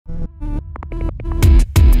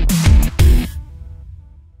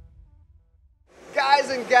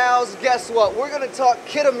gals, guess what? We're gonna talk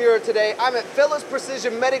Kitamura today. I'm at Phillips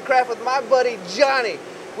Precision Medicraft with my buddy Johnny.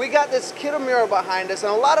 We got this Kitamura behind us,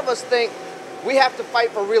 and a lot of us think we have to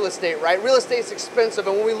fight for real estate, right? Real estate's expensive,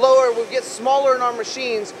 and when we get smaller in our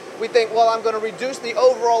machines, we think, well, I'm gonna reduce the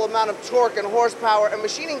overall amount of torque and horsepower and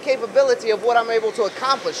machining capability of what I'm able to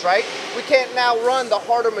accomplish, right? We can't now run the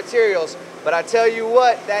harder materials. But I tell you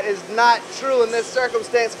what, that is not true in this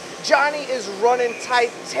circumstance. Johnny is running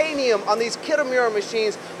titanium on these Kitamura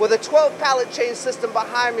machines with a 12 pallet chain system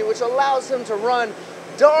behind me, which allows him to run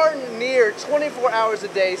darn near 24 hours a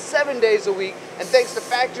day, 7 days a week. And thanks to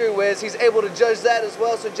Factory Wiz, he's able to judge that as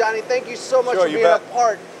well. So Johnny, thank you so much for being a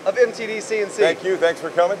part of MTD CNC. Thank you, thanks for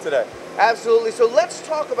coming today. Absolutely. So let's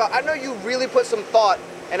talk about, I know you really put some thought,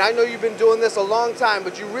 and I know you've been doing this a long time,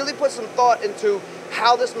 but you really put some thought into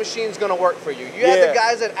how this machine's gonna work for you. You had the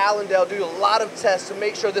guys at Allendale do a lot of tests to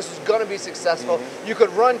make sure this is gonna be successful. You could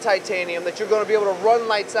run titanium, that you're gonna be able to run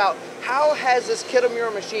lights out. How has this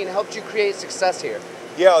Kitamura machine helped you create success here?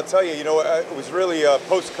 Yeah, I'll tell you, it was really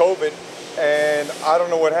post-COVID, and I don't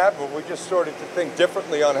know what happened, but we just started to think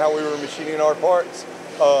differently on how we were machining our parts.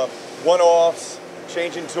 One-offs,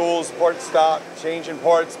 changing tools, parts stop, changing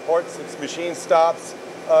parts, its machine stops.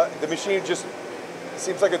 The machine just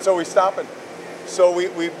seems like it's always stopping. So we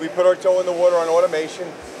put our toe in the water on automation,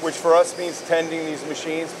 which for us means tending these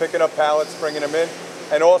machines, picking up pallets, bringing them in.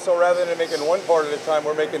 And also, rather than making one part at a time,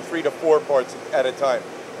 we're making 3 to 4 parts at a time.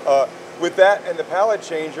 With that and the pallet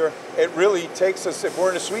changer, it really takes us, if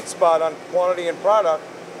we're in a sweet spot on quantity and product,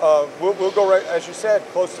 we'll go right, as you said,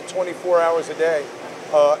 close to 24 hours a day.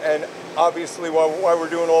 And obviously, while we're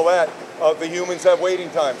doing all that, the humans have waiting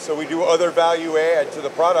time. So we do other value add to the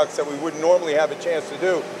products that we wouldn't normally have a chance to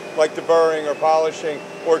do, like deburring or polishing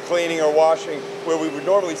or cleaning or washing, where we would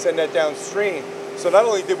normally send that downstream. So not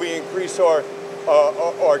only did we increase our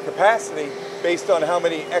capacity based on how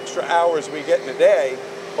many extra hours we get in a day,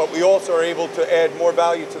 but we also are able to add more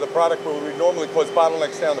value to the product where we would normally cause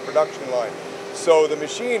bottlenecks down the production line. So the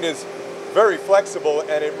machine is very flexible,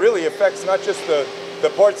 and it really affects not just the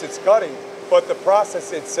parts it's cutting, but the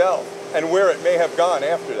process itself and where it may have gone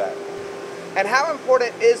after that. And how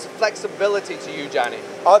important is flexibility to you, Johnny?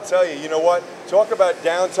 I'll tell you, you know what? Talk about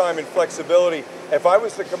downtime and flexibility. If I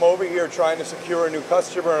was to come over here trying to secure a new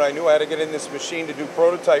customer and I knew I had to get in this machine to do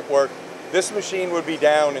prototype work, this machine would be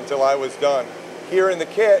down until I was done. Here in the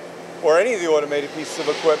kit, or any of the automated pieces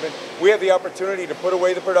of equipment, we have the opportunity to put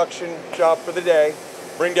away the production job for the day,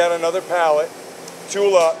 bring down another pallet,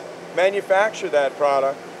 tool up, manufacture that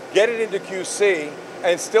product, get it into QC,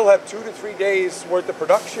 and still have 2 to 3 days worth of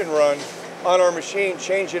production run on our machine,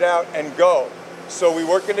 change it out, and go. So we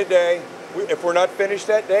work in a day. If we're not finished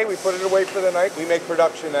that day, we put it away for the night, we make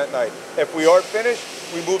production that night. If we are finished,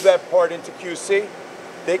 we move that part into QC.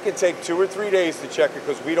 They can take 2 or 3 days to check it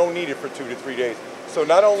because we don't need it for 2 to 3 days. So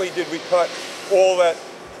not only did we cut all that,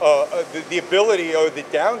 the ability or the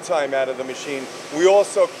downtime out of the machine, we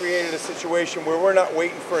also created a situation where we're not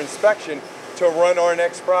waiting for inspection to run our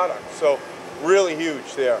next product. So really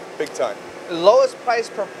huge there, big time. Lowest price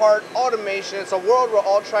per part, automation. It's a world we're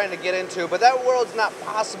all trying to get into, but that world's not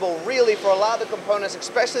possible really for a lot of the components,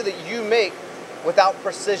 especially that you make, without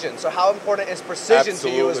precision. So how important is precision to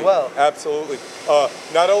you as well? Absolutely.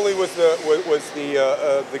 Not only was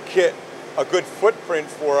the kit a good footprint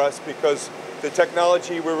for us because the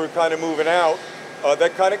technology we were kind of moving out,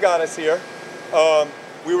 that kind of got us here.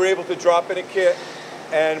 We were able to drop in a kit,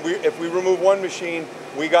 and if we remove one machine,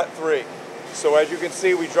 we got 3. So as you can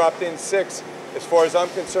see, we dropped in 6. As far as I'm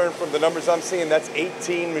concerned, from the numbers I'm seeing, that's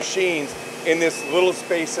 18 machines in this little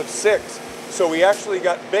space of 6. So we actually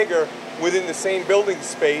got bigger within the same building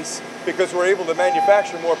space because we're able to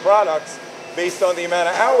manufacture more products based on the amount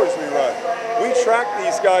of hours we run. We track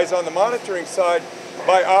these guys on the monitoring side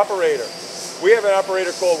by operator. We have an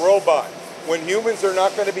operator called Robot. When humans are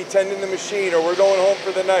not going to be tending the machine or we're going home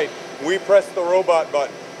for the night, we press the robot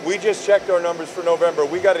button. We just checked our numbers for November.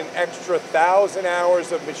 We got an extra 1,000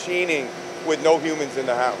 hours of machining with no humans in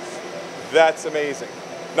the house. That's amazing.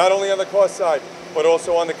 Not only on the cost side, but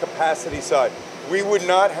also on the capacity side. We would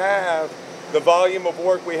not have the volume of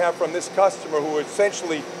work we have from this customer who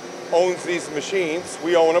essentially owns these machines.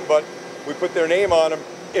 We own them, but we put their name on them.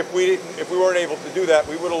 If we weren't able to do that,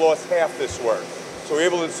 we would have lost half this work. So we're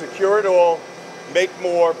able to secure it all, make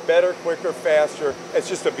more, better, quicker, faster. It's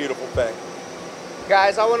just a beautiful thing.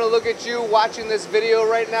 Guys, I want to look at you watching this video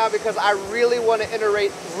right now because I really want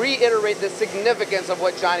to reiterate the significance of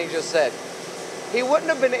what Johnny just said. He wouldn't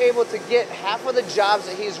have been able to get half of the jobs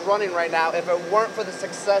that he's running right now if it weren't for the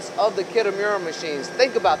success of the Kitamura machines.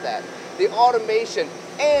 Think about that. The automation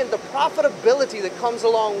and the profitability that comes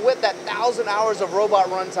along with that 1,000 hours of robot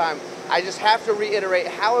runtime. I just have to reiterate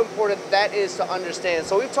how important that is to understand.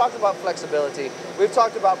 So we've talked about flexibility, we've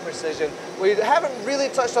talked about precision, we haven't really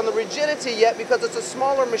touched on the rigidity yet because it's a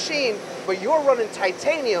smaller machine, but you're running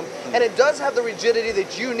titanium and it does have the rigidity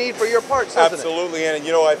that you need for your parts, doesn't Absolutely, and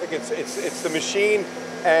you know, I think it's the machine,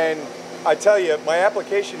 and I tell you, my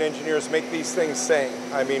application engineers make these things sing.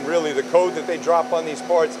 I mean, really, the code that they drop on these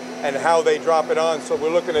parts and how they drop it on. So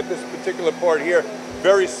we're looking at this particular part here,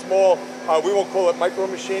 very small, we won't call it micro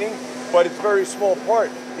machining, but it's a very small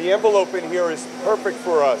part. The envelope in here is perfect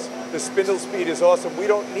for us. The spindle speed is awesome. We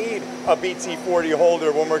don't need a BT40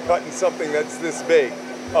 holder when we're cutting something that's this big.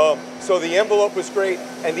 So the envelope was great,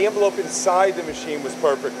 and the envelope inside the machine was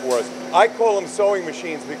perfect for us. I call them sewing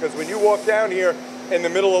machines because when you walk down here in the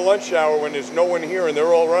middle of lunch hour when there's no one here and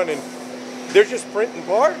they're all running, they're just printing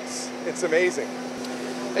parts. It's amazing.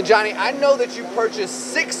 And Johnny, I know that you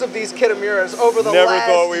purchased 6 of these Kitamuras over the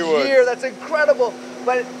last year. That's incredible.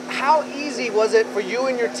 But how easy was it for you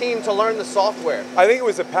and your team to learn the software? I think it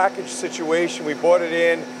was a package situation. We bought it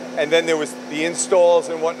in, and then there was the installs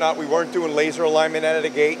and whatnot. We weren't doing laser alignment out of the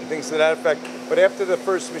gate and things to that effect. But after the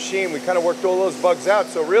first machine, we kind of worked all those bugs out.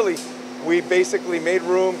 So really, we basically made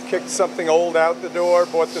room, kicked something old out the door,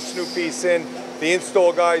 bought this new piece in. The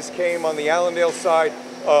install guys came on the Allendale side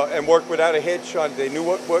and worked without a hitch on. They knew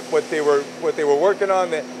what they were working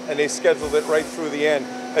on, and they scheduled it right through the end.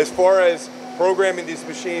 As far as programming these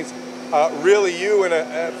machines, really you and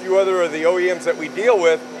a few other of the OEMs that we deal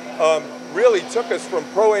with really took us from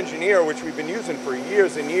Pro Engineer, which we've been using for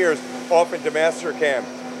years and years, off into Mastercam.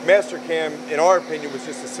 Mastercam, in our opinion, was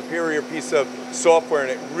just a superior piece of software,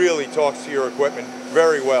 and it really talks to your equipment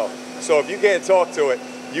very well. So if you can't talk to it,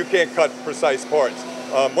 you can't cut precise parts.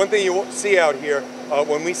 One thing you won't see out here,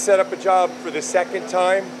 when we set up a job for the second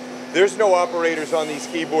time, there's no operators on these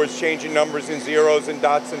keyboards changing numbers and zeros and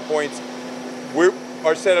dots and points.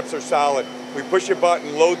 Our setups are solid. We push a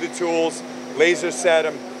button, load the tools, laser set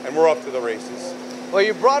them, and we're off to the races. Well,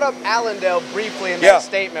 you brought up Allendale briefly in that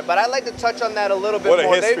statement, but I'd like to touch on that a little bit more.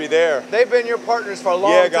 What a history there. They've been your partners for a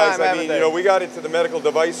long time, guys, haven't they? You know, we got into the medical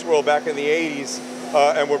device world back in the 80s,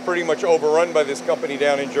 and we're pretty much overrun by this company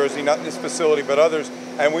down in Jersey, not in this facility, but others,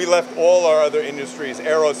 and we left all our other industries,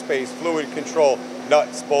 aerospace, fluid control,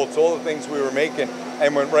 nuts, bolts, all the things we were making,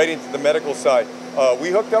 and went right into the medical side.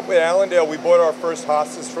 We hooked up with Allendale. We bought our first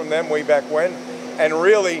hosses from them way back when, and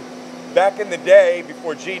really, back in the day,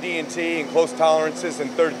 before GD&T and close tolerances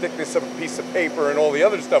and third thickness of a piece of paper and all the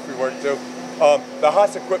other stuff we worked to, the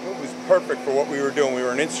Haas equipment was perfect for what we were doing. We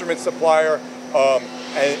were an instrument supplier,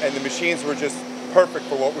 and the machines were just perfect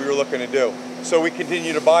for what we were looking to do. So we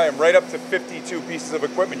continued to buy them, right up to 52 pieces of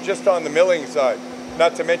equipment just on the milling side,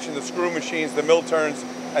 not to mention the screw machines, the mill turns,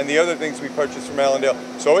 and the other things we purchased from Allendale.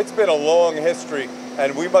 So it's been a long history,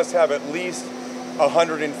 and we must have at least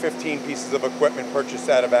 115 pieces of equipment purchased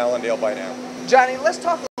out of Allendale by now. Johnny, let's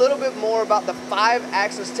talk a little bit more about the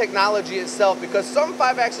 5-axis technology itself, because some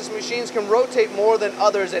 5-axis machines can rotate more than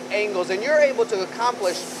others at angles, and you're able to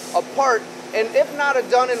accomplish a part, and if not a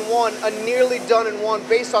done in one, a nearly done in one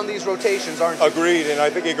based on these rotations, aren't you? Agreed, and I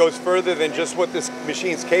think it goes further than just what this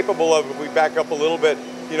machine's capable of. If we back up a little bit,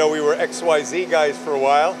 you know, we were XYZ guys for a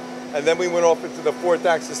while, and then we went off into the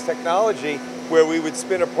 4th-axis technology where we would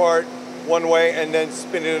spin a part one way and then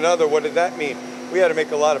spin it another. What did that mean? We had to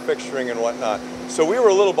make a lot of fixturing and whatnot. So we were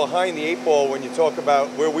a little behind the 8 ball when you talk about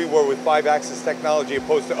where we were with 5-axis technology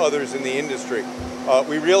opposed to others in the industry.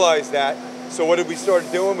 We realized that. So what did we start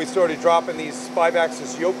doing? We started dropping these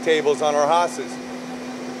 5-axis yoke tables on our hosses.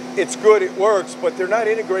 It's good, it works, but they're not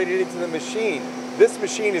integrated into the machine. This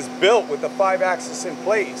machine is built with the 5-axis in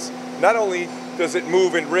place. Not only does it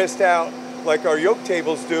move and wrist out like our yoke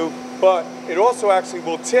tables do, but it also actually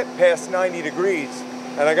will tip past 90 degrees.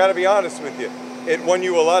 And I gotta be honest with you, it won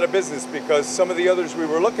you a lot of business because some of the others we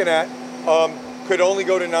were looking at could only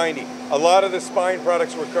go to 90. A lot of the spine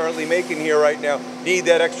products we're currently making here right now need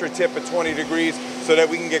that extra tip at 20 degrees so that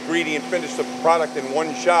we can get greedy and finish the product in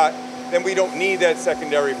one shot. Then we don't need that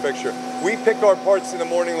secondary fixture. We pick our parts in the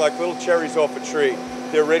morning like little cherries off a tree.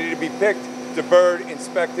 They're ready to be picked, deburred,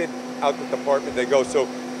 inspected, out the department they go. So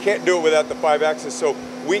can't do it without the 5-axis. So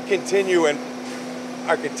we continue, and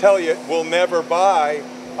I can tell you, we'll never buy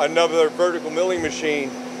another vertical milling machine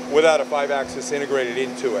without a 5-axis integrated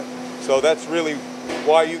into it. So that's really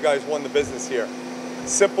why you guys won the business here.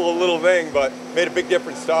 Simple little thing, but made a big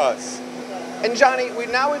difference to us. And Johnny,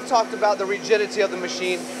 we've talked about the rigidity of the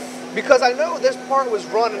machine. because I know this part was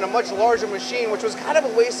run in a much larger machine, which was kind of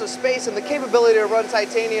a waste of space, and the capability to run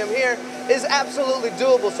titanium here is absolutely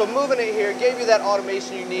doable. So moving it here gave you that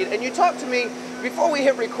automation you need. And you talked to me before we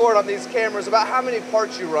hit record on these cameras about how many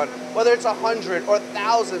parts you run, whether it's 100 or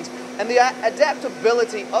thousands, and the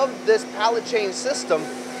adaptability of this pallet chain system.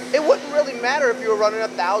 It wouldn't really matter if you were running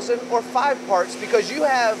 1,000 or 5 parts, because you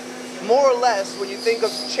have more or less, when you think of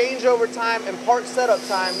changeover time and part setup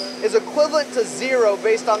time, is equivalent to 0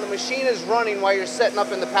 based on the machine is running while you're setting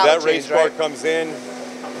up in the pallet That race chains, right? car comes in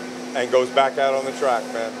and goes back out on the track,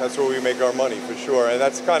 man. That's where we make our money, for sure. And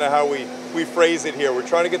that's kind of how we phrase it here. We're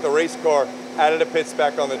trying to get the race car out of the pits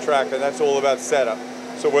back on the track, and that's all about setup.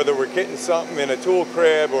 So whether we're getting something in a tool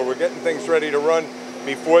crib or we're getting things ready to run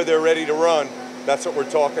before they're ready to run, that's what we're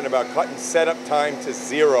talking about, cutting setup time to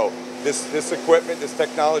 0. This equipment, this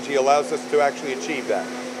technology allows us to actually achieve that.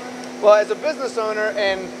 Well, as a business owner,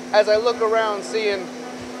 and as I look around seeing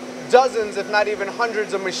dozens, if not even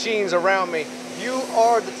hundreds of machines around me, you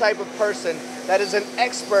are the type of person that is an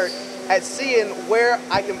expert at seeing where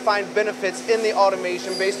I can find benefits in the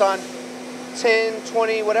automation based on 10,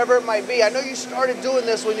 20, whatever it might be. I know you started doing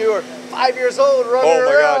this when you were 5 years old, running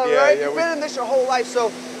around, yeah, right? yeah, You've been in this your whole life.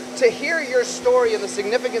 So to hear your story and the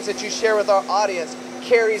significance that you share with our audience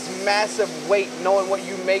carries massive weight, knowing what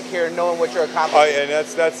you make here and knowing what you're accomplishing. And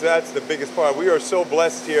that's the biggest part. We are so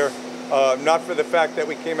blessed here, not for the fact that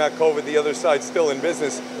we came out COVID, the other side still in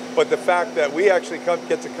business, but the fact that we actually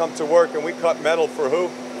get to come to work and we cut metal for who?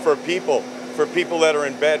 For people that are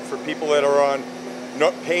in bed, for people that are on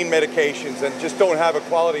pain medications and just don't have a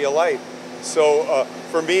quality of life. So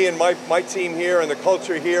for me and my team here and the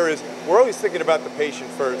culture here is we're always thinking about the patient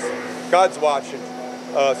first. God's watching.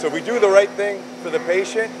 So if we do the right thing for the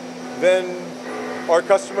patient, then our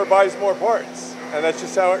customer buys more parts. And that's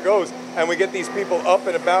just how it goes. And we get these people up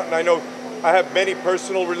and about, and I know I have many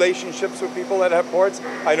personal relationships with people that have parts.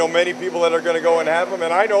 I know many people that are going to go and have them,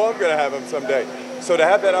 and I know I'm going to have them someday. So to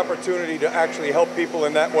have that opportunity to actually help people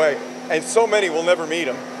in that way, and so many will never meet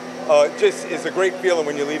them, just is a great feeling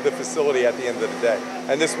when you leave the facility at the end of the day.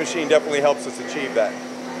 And this machine definitely helps us achieve that.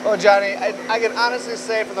 Well, Johnny, I can honestly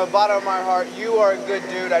say from the bottom of my heart, you are a good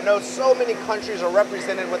dude. I know so many countries are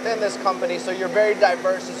represented within this company, so you're very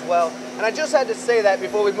diverse as well. And I just had to say that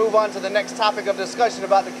before we move on to the next topic of discussion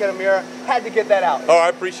about the Kitamura. Had to get that out. Oh, I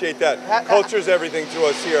appreciate that. Culture's everything to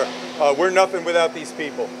us here. We're nothing without these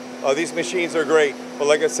people. These machines are great, but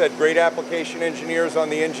like I said, great application engineers on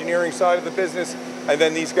the engineering side of the business, and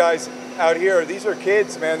then these guys out here, these are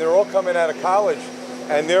kids, man. They're all coming out of college.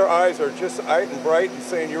 And their eyes are just out and bright and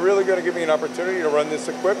saying, you're really going to give me an opportunity to run this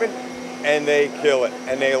equipment? And they kill it,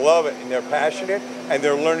 and they love it, and they're passionate, and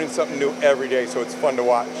they're learning something new every day, so it's fun to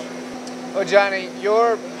watch. Well, Johnny,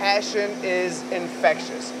 your passion is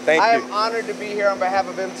infectious. Thank you. I am honored to be here on behalf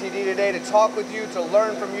of MTD today to talk with you, to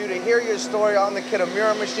learn from you, to hear your story on the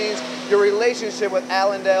Kitamura machines, your relationship with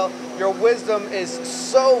Allendale. Your wisdom is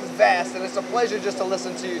so vast, and it's a pleasure just to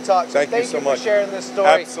listen to you talk. So thank you so much for sharing this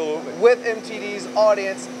story Absolutely. With MTD's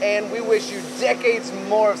audience, and we wish you decades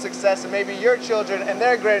more of success, and maybe your children and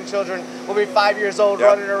their grandchildren will be 5 years old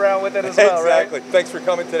running around with it as well, exactly. Right? Thanks for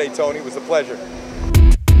coming today, Tony. It was a pleasure.